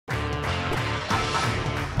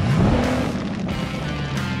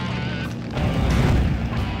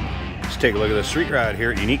take a look at the street rod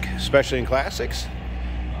here at Unique Specialty and Classics.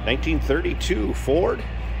 1932 Ford.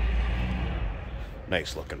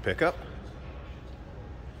 Nice looking pickup.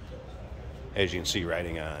 As you can see,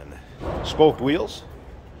 riding on spoked wheels,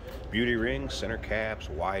 beauty rings, center caps,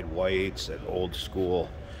 wide whites, an old school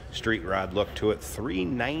street rod look to it.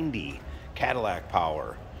 390 Cadillac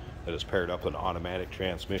power that is paired up with an automatic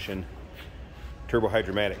transmission. Turbo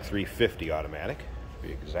hydromatic 350 automatic. To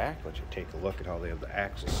be exact, let you take a look at how they have the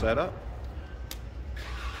axle set up.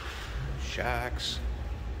 Shocks.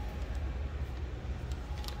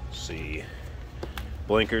 See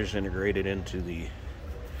blinkers integrated into the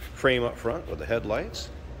frame up front with the headlights.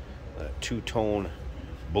 A two-tone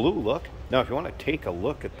blue look. Now if you want to take a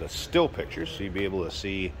look at the still pictures, so you'll be able to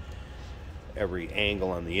see every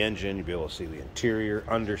angle on the engine, you'll be able to see the interior,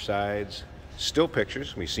 undersides. Still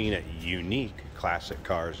pictures can be seen at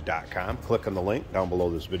uniqueclassiccars.com. Click on the link down below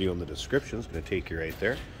this video in the description. It's going to take you right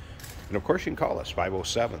there. And of course you can call us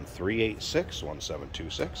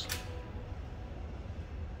 507-386-1726.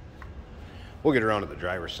 We'll get around to the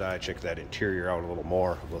driver's side, check that interior out a little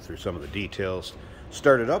more, we'll go through some of the details.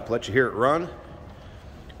 Start it up, let you hear it run.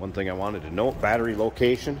 One thing I wanted to note, battery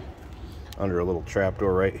location under a little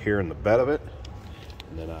trapdoor right here in the bed of it.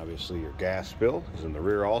 And then obviously your gas bill is in the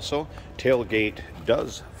rear also. Tailgate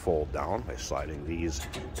does fold down by sliding these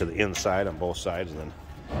to the inside on both sides and then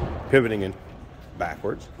pivoting in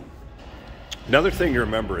backwards. Another thing to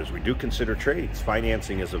remember is we do consider trades.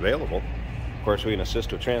 Financing is available. Of course, we can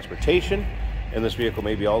assist with transportation, and this vehicle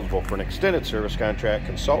may be eligible for an extended service contract.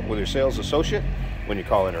 Consult with your sales associate when you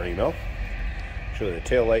call in or email. Show you the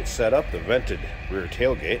tail light set up, the vented rear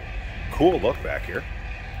tailgate. Cool look back here.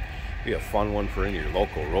 Be a fun one for any of your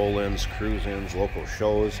local roll-ins, cruise-ins, local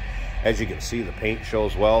shows. As you can see, the paint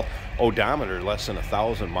shows well. Odometer less than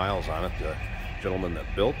 1,000 miles on it. The gentleman that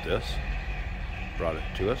built this brought it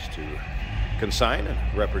to us to consign and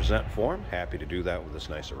represent for him. Happy to do that with this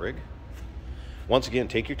nice rig. Once again,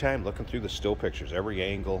 take your time looking through the still pictures, every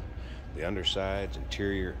angle, the undersides,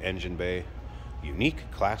 interior, engine bay.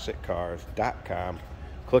 uniqueclassiccars.com.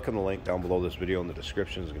 Click on the link down below this video in the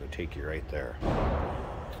description. Is going to take you right there.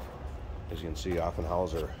 As you can see,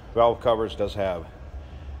 Offenhauser valve covers does have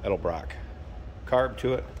Edelbrock carb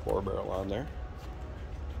to it, 4-barrel on there.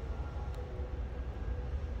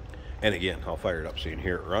 And again, I'll fire it up so you can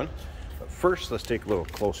hear it run. But first, let's take a little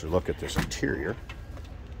closer look at this interior.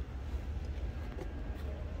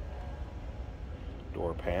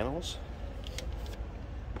 Door panels.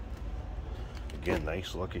 Again,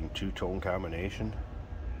 nice looking two-tone combination.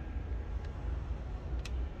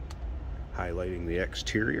 Highlighting the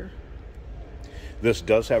exterior. This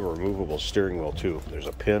does have a removable steering wheel too. There's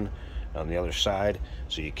a pin on the other side,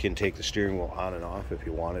 so you can take the steering wheel on and off if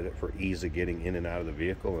you wanted it for ease of getting in and out of the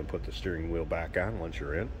vehicle, and put the steering wheel back on once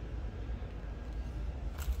you're in.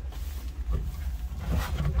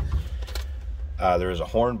 There is a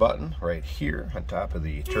horn button right here on top of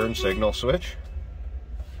the turn signal switch.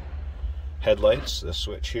 Headlights, this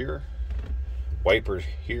switch here. Wiper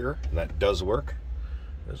here, and that does work.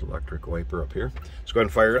 There's an electric wiper up here. Let's go ahead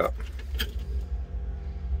and fire it up.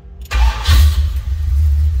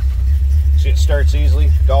 See, it starts easily.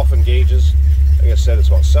 Dolphin gauges. Like I said, it's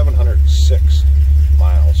about 706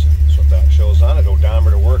 miles. That's what that shows on it.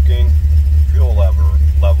 Odometer working. Fuel level.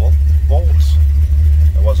 Volts.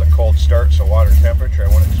 It was a cold start, so water temperature I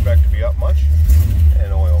wouldn't expect to be up much.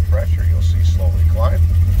 And oil pressure you'll see slowly climb.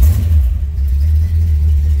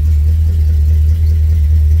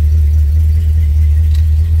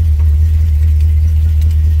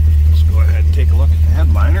 Let's go ahead and take a look at the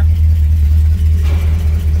headliner.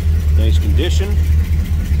 Nice condition.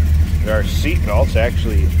 There are seat belts,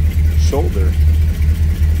 actually shoulder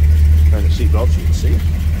kind of seat belts you can see.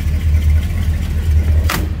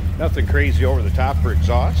 Nothing crazy over the top for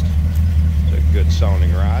exhaust. It's a good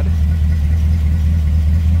sounding rod.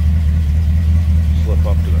 Slip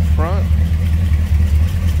up to the front.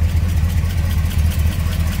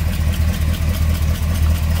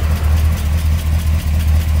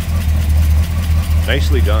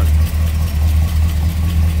 Nicely done.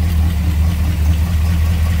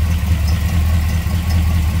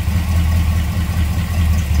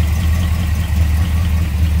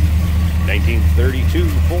 '32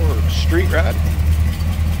 Ford street rod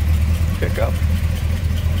pickup.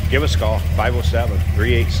 Give us a call,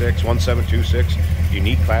 507-386-1726,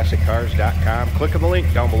 uniqueclassiccars.com. Click on the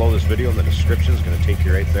link down below this video in the description. It's going to take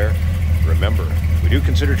you right there. Remember, we do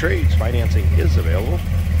consider trades. Financing is available.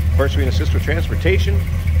 Of course, we can assist with transportation,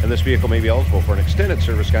 and this vehicle may be eligible for an extended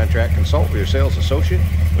service contract. Consult with your sales associate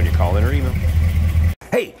when you call in or email.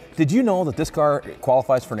 Hey, Did you know that this car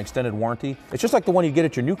qualifies for an extended warranty? It's just like the one you get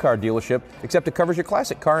at your new car dealership, except it covers your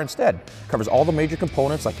classic car instead. It covers all the major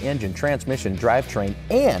components like engine, transmission, drivetrain,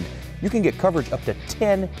 and you can get coverage up to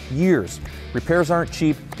 10 years. Repairs aren't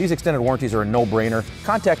cheap. These extended warranties are a no-brainer.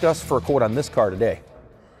 Contact us for a quote on this car today.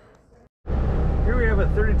 Here we have a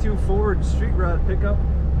 32 Ford street rod pickup.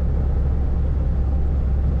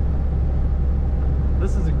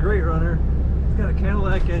 This is a great runner. It's got a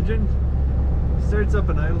Cadillac engine. Starts up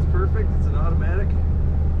and idles perfect. It's an automatic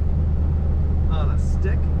on a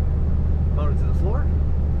stick mounted to the floor.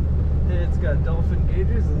 It's got dolphin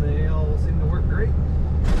gauges and they all seem to work great.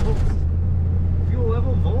 Volts, fuel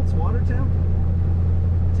level, volts, water temp,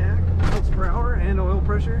 tach, miles per hour, and oil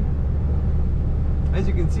pressure. As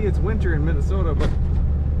you can see, it's winter in Minnesota, but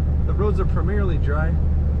the roads are primarily dry.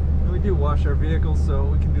 And we do wash our vehicles, so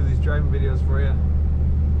we can do these driving videos for you.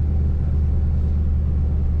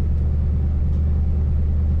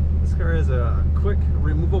 This car has a quick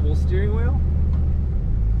removable steering wheel.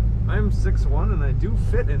 I'm 6'1" and I do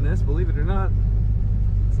fit in this, believe it or not.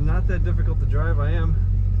 It's not that difficult to drive. I am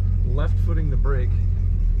left footing the brake.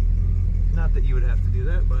 Not that you would have to do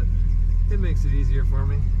that, but it makes it easier for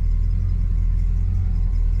me.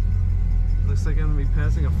 Looks like I'm going to be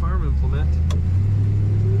passing a farm implement.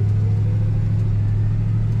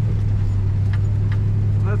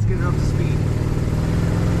 Let's get her up to speed.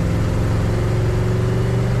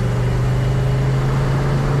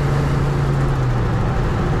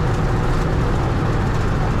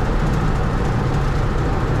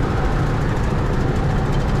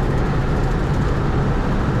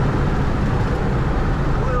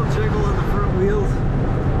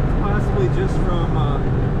 Just from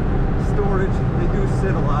storage, they do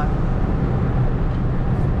sit a lot.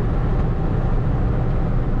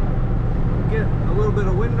 Get a little bit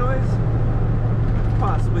of wind noise,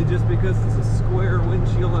 possibly just because it's a square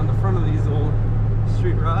windshield on the front of these old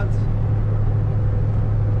street rods.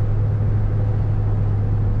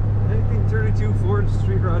 Anything 32 Ford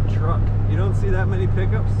street rod truck. You don't see that many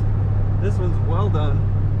pickups. This one's well done.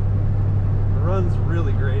 It runs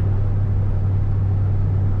really great.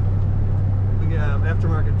 We have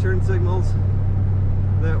aftermarket turn signals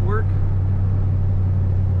that work.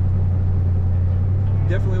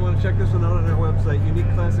 Definitely want to check this one out on our website,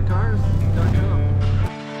 uniqueclassiccars.com.